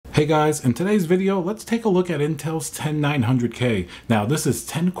Hey guys, in today's video, let's take a look at Intel's 10900K. Now this is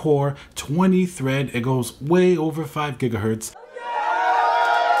 10 core, 20 thread, it goes way over 5 gigahertz.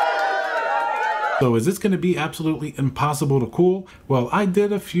 So is this going to be absolutely impossible to cool? Well, I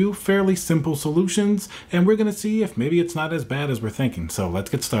did a few fairly simple solutions and we're going to see if maybe it's not as bad as we're thinking. So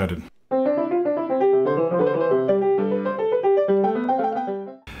let's get started.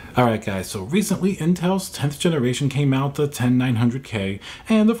 Alright guys, so recently Intel's 10th generation came out, the 10900K,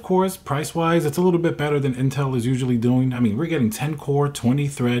 and of course price-wise it's a little bit better than Intel is usually doing. I mean, we're getting 10 core, 20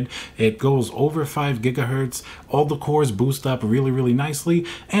 thread, it goes over 5 gigahertz, all the cores boost up really nicely,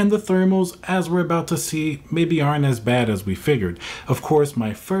 and the thermals, as we're about to see, maybe aren't as bad as we figured. Of course,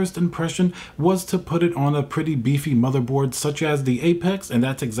 my first impression was to put it on a pretty beefy motherboard such as the Apex, and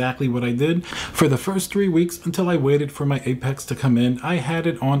that's exactly what I did. For the first 3 weeks until I waited for my Apex to come in, I had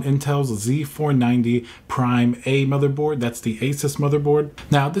it on Intel's Z490 Prime A motherboard. That's the Asus motherboard.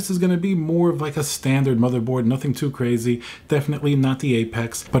 Now this is going to be more of like a standard motherboard, nothing too crazy, definitely not the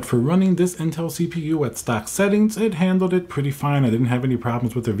Apex, but for running this Intel CPU at stock settings, it handled it pretty fine. I didn't have any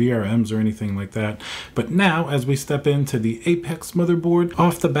problems with the VRMs or anything like that. But now as we step into the Apex motherboard,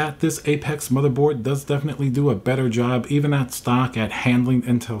 off the bat this Apex motherboard does definitely do a better job even at stock at handling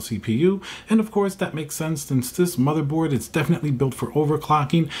Intel CPU, and of course that makes sense since this motherboard is definitely built for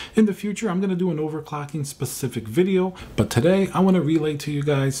overclocking. In the future, I'm going to do an overclocking specific video, but today I want to relay to you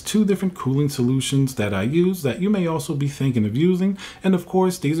guys 2 different cooling solutions that I use that you may also be thinking of using. And of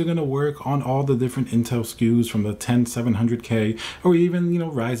course, these are going to work on all the different Intel SKUs from the 10700K or even,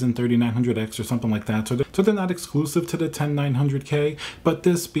 Ryzen 3900X or something like that. So they're not exclusive to the 10900K, but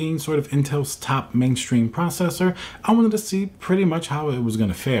this being sort of Intel's top mainstream processor, I wanted to see pretty much how it was going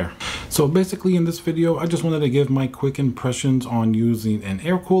to fare. So basically in this video, I just wanted to give my quick impressions on using an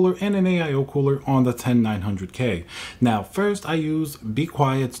air cooler and an AIO cooler on the 10900K. Now first I use Be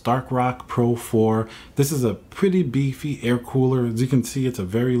Quiet's Dark Rock Pro 4. This is a pretty beefy air cooler. As you can see, it's a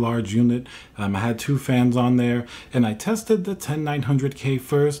very large unit. I had 2 fans on there and I tested the 10900K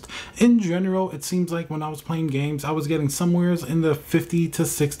first. In general, it seems like when I was playing games, I was getting somewhere in the 50 to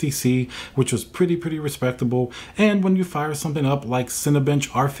 60 C, which was pretty respectable. And when you fire something up like Cinebench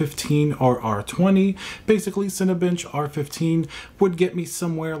R15 or R20, basically Cinebench R15 would get me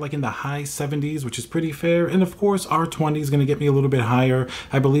somewhere like in the high 70s, which is pretty fair. And of course R20 is going to get me a little bit higher.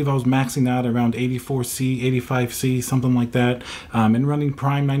 I believe I was maxing out around 84C, 85C, something like that. And running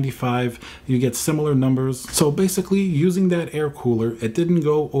Prime 95, you get similar numbers. So basically using that air cooler, it didn't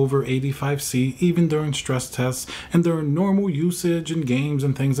go over 85C even during stress tests, and during normal usage in games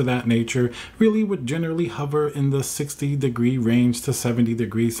and things of that nature really would generally hover in the 60 degree range to 70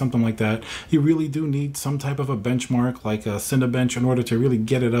 degrees, something like that. You really do need some type of a benchmark like a Cinebench in order to really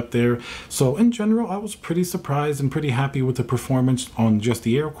get it up there. So in general, I was pretty surprised and pretty happy with the performance on just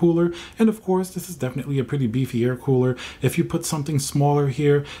the air cooler. And of course, this is definitely a pretty beefy air cooler. If you put something smaller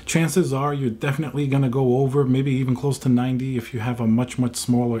here, chances are you're definitely going to go over, maybe even close to 90 if you have a much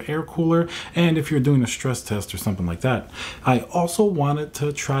smaller air cooler, and if you're doing a stress test or something like that. I also wanted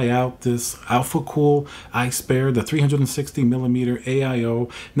to try out this AlphaCool iSpare, the 360mm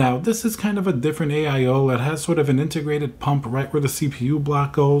AIO. Now this is kind of a different AIO. It has sort of an integrated pump right where the CPU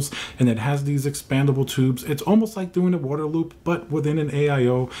block goes, and it has these expandable tubes. It's almost like doing a water loop, but within an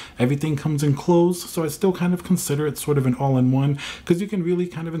AIO. Everything comes enclosed, so I still kind of consider it sort of an all-in-one, because you can really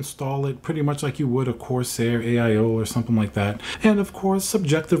kind of install it pretty much like you would a Corsair AIO or something like that. And of course,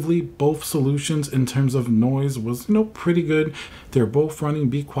 subjectively, both solutions in terms of noise was, pretty good. They're both running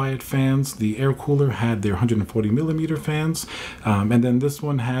Be Quiet fans. The air cooler had their 140mm fans, and then this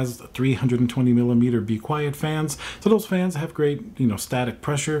one has 320mm Be Quiet fans. So those fans have great, static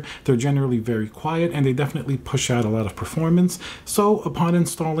pressure. They're generally very quiet and they definitely push out a lot of performance. So upon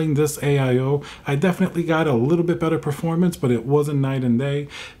installing this AIO, I definitely got a little bit better performance, but it wasn't night and day.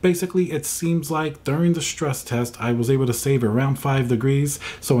 Basically, it seems like during the stress test, I was able to save around 5 degrees.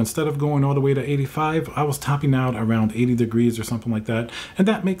 So instead of going all the way to 85, I was topping out around 80 degrees or something like that. And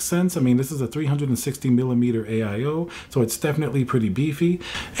that makes sense. I mean, this is a 360mm AIO, so it's definitely pretty beefy.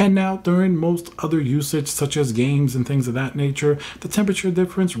 And now during most other usage, such as games and things of that nature, the temperature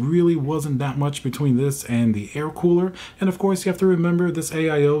difference really wasn't that much between this and the air cooler. And of course, you have to remember this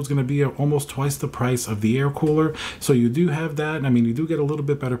AIO is going to be almost twice the price of the air cooler. So you do have that. I mean, you do get a little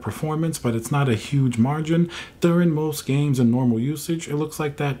bit better performance, but it's not a huge margin. During most games and normal usage, it looks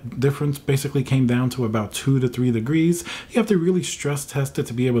like that difference basically came down to about 2 to 3 degrees. You have to really stress test it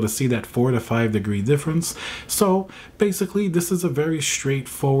to be able to see that 4 to 5 degree difference. So basically, this is a very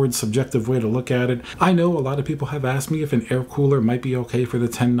straightforward, subjective way to look at it. I know a lot of people have asked me if an air cooler might be okay for the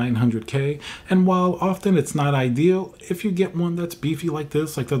 10900K. And while often it's not ideal, if you get one that's beefy like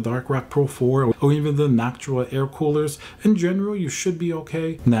this, like the Dark Rock Pro 4 or even the Noctua air coolers, in general you should be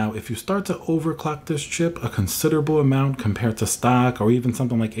okay. Now if you start to overclock this chip a considerable amount compared to stock, or even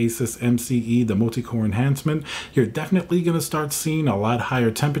something like Asus MCE, the multi-core enhancement, you're definitely going to start seeing a lot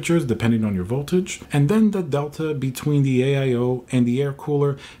higher temperatures depending on your voltage. And then the delta between the AIO and the air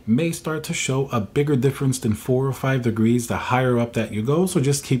cooler may start to show a bigger difference than 4 or 5 degrees the higher up that you go, so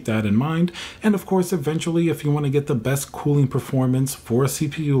just keep that in mind. And of course, eventually, if you want to get the best cooling performance for a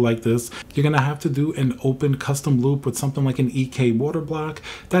CPU like this, you're going to have to do an open custom loop with something like an EK water block.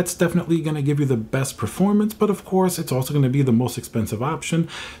 That's definitely going to give you the best performance, but of course it's also going to be the most expensive option.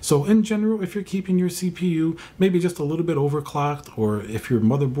 So in general, if you're keeping your CPU maybe just a little bit overclocked, or if your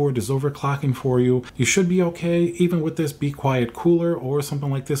motherboard is overclocking for you, you should be okay even with this Be Quiet cooler or something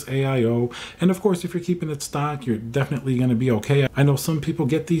like this AIO. And of course, if you're keeping it stock, you're definitely going to be okay. I know some people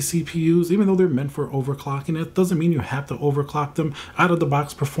get these CPUs, even though they're meant for overclocking, it doesn't mean you have to overclock them. Out of the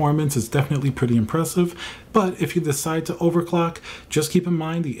box performance is definitely pretty impressive. But if you decide to overclock, just keep in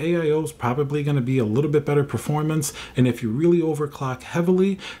mind the AIO is probably going to be a little bit better performance. And if you really overclock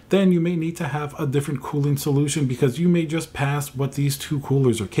heavily, then you may need to have a different cooling solution, because you may just pass what these two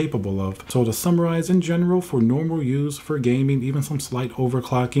coolers are capable of. So to summarize, in general, for normal use, for gaming, even some slight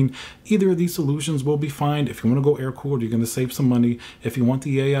overclocking, either of these solutions will be fine. If you want to go air cooled, you're going to save some money. If you want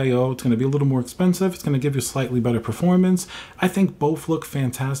the AIO, it's going to be a little more expensive. It's going to give you slightly better performance. I think both look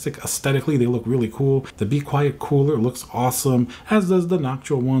fantastic. Aesthetically, they look really cool. The Be Quiet cooler looks awesome, as does the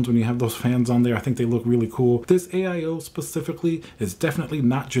Noctua ones when you have those fans on there. I think they look really cool. This AIO specifically is definitely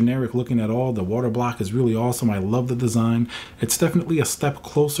not generic looking at all. The water block is really awesome. I love the design. It's definitely a step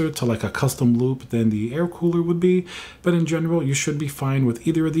closer to like a custom loop than the air cooler would be, but in general you should be fine with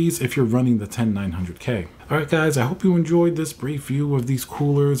either of these if you're running the 10900K. Alright guys, I hope you enjoyed this brief view of these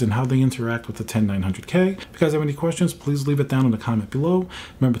coolers and how they interact with the 10900K. If you guys have any questions, please leave it down in the comment below.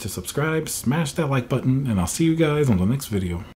 Remember to subscribe, smash that like button, and I'll see you guys on the next video.